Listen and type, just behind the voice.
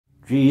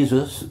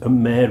Jesus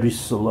and Mary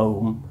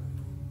Salome.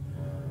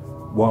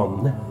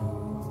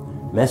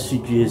 1.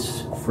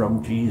 Messages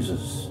from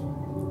Jesus.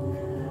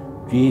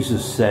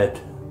 Jesus said,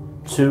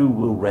 2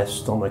 will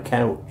rest on a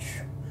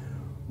couch.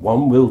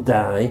 1 will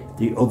die,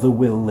 the other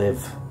will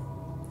live.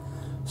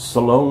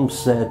 Salome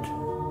said,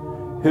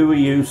 "Who are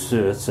you,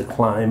 sir, to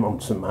climb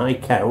onto my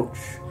couch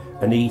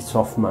and eat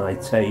off my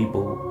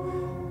table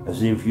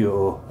as if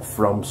you're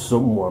from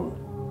someone?"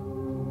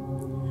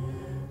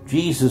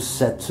 Jesus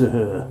said to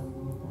her,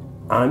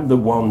 "I'm the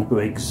one who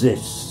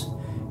exists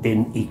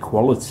in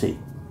equality.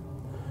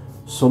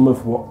 Some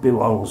of what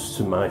belongs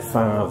to my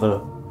Father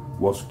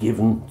was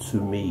given to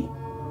me.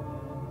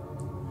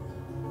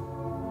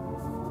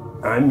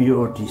 I'm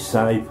your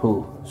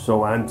disciple,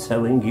 so I'm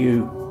telling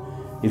you,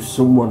 if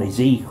someone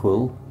is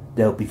equal,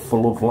 they'll be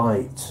full of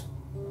light.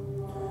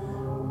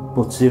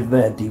 But if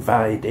they're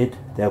divided,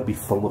 they'll be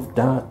full of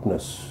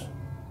darkness."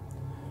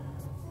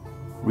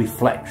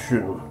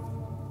 Reflection.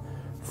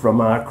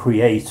 From our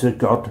Creator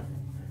God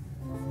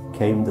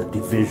came the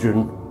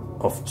division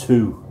of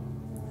 2.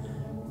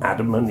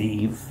 Adam and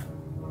Eve,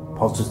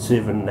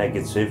 positive and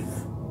negative,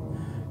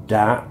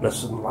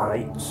 darkness and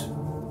light,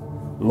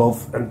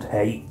 love and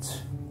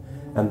hate,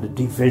 and the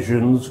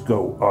divisions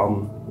go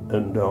on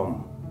and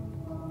on.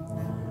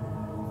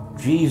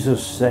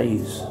 Jesus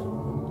says,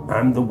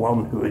 "I'm the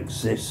one who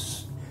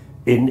exists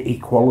in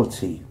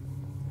equality.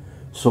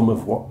 Some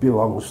of what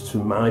belongs to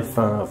my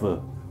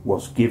Father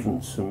was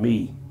given to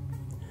me."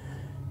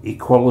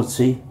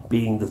 Equality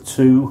being the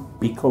 2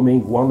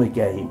 becoming one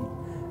again,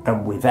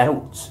 and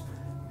without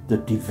the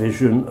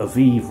division of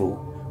evil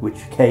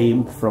which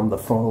came from the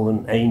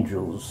fallen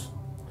angels,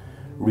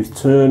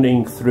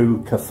 returning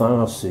through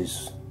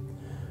catharsis,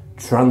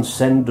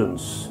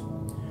 transcendence.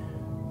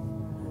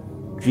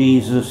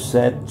 Jesus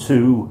said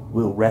 2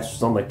 will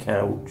rest on a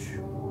couch.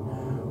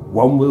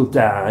 1 will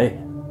die,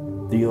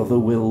 the other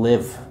will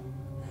live,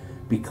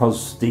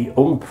 because the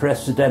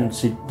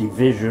unprecedented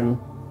division,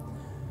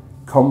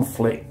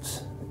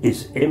 conflict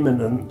is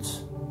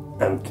imminent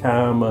and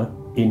karma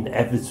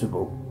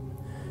inevitable.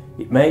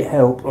 It may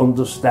help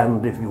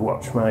understand if you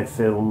watch my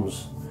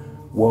films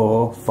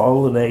War,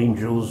 Fallen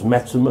Angels,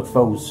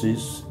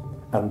 Metamorphosis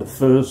and the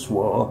First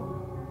War,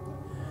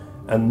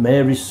 and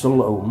Mary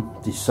Salome,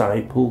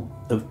 Disciple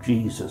of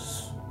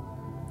Jesus.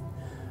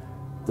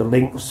 The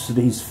links to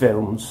these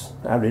films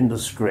are in the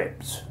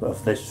script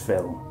of this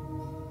film.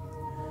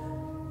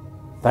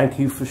 Thank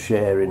you for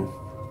sharing.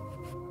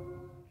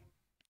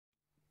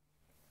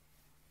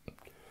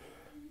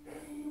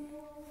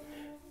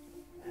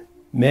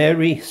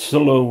 Mary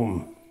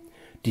Salome,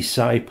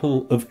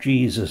 Disciple of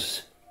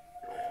Jesus,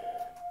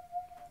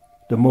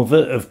 the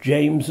mother of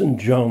James and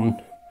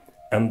John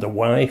and the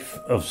wife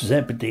of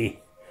Zebedee,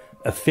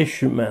 a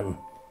fisherman.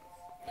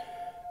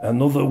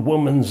 Another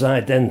woman's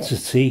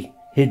identity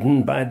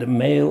hidden by the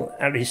male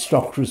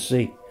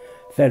aristocracy,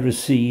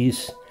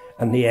 Pharisees,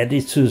 and the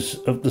editors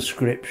of the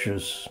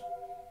scriptures.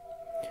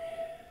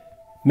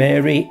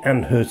 Mary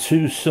and her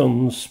 2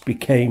 sons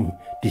became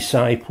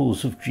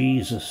disciples of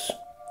Jesus.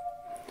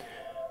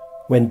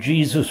 When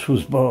Jesus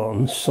was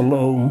born,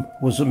 Salome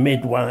was a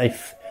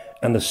midwife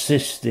and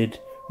assisted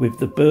with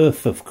the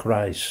birth of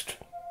Christ.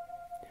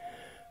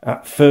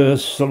 At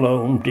first,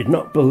 Salome did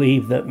not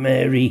believe that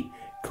Mary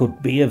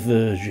could be a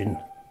virgin.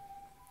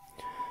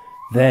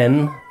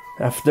 Then,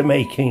 after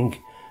making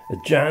a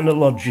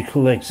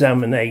gynecological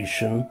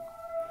examination,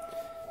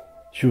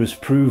 she was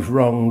proved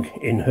wrong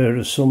in her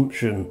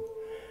assumption,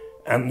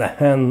 and the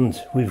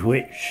hand with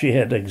which she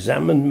had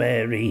examined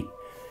Mary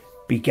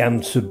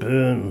began to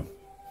burn.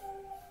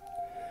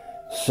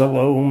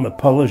 Salome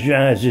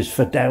apologises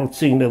for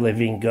doubting the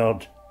living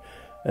God,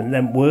 and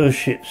then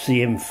worships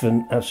the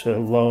infant as her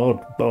Lord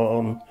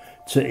born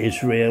to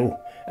Israel,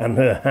 and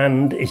her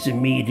hand is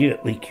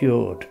immediately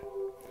cured.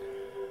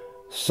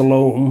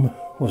 Salome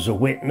was a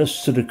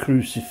witness to the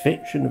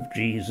crucifixion of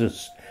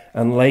Jesus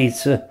and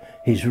later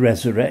his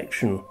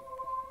resurrection.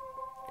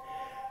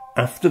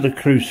 After the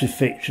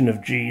crucifixion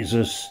of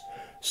Jesus,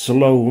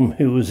 Salome,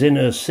 who was in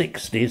her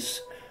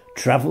 60s,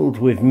 travelled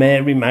with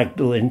Mary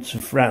Magdalene to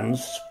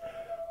France,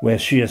 where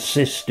she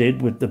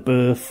assisted with the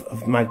birth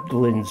of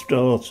Magdalene's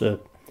daughter,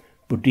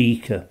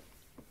 Boudica.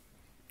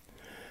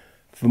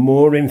 For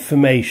more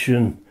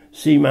information,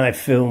 see my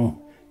film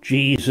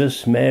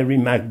Jesus, Mary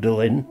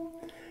Magdalene,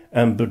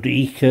 and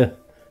Boudica,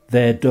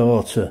 their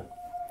daughter.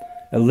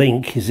 A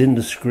link is in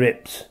the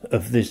script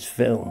of this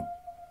film.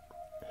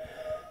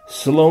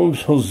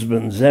 Salome's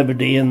husband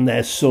Zebedee and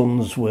their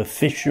sons were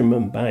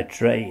fishermen by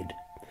trade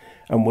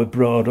and were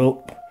brought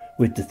up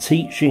with the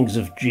teachings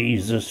of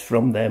Jesus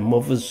from their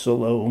mother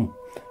Salome,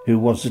 who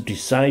was a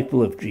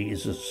disciple of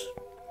Jesus.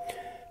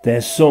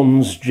 Their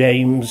sons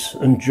James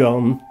and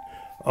John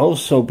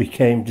also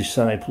became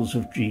disciples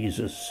of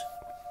Jesus.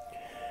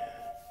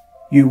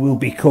 "You will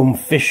become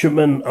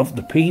fishermen of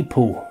the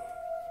people,"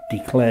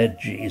 declared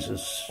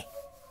Jesus.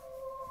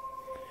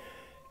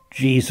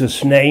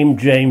 Jesus named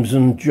James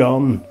and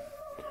John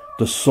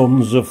the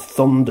sons of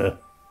thunder.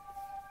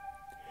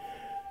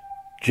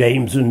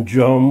 James and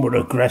John were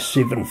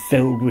aggressive and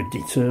filled with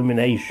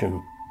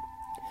determination.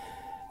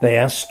 They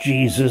asked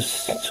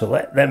Jesus to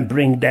let them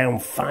bring down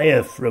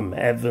fire from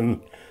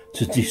heaven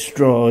to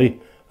destroy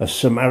a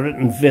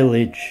Samaritan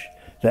village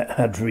that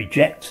had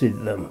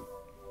rejected them.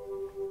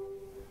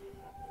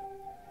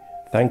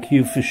 Thank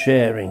you for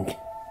sharing.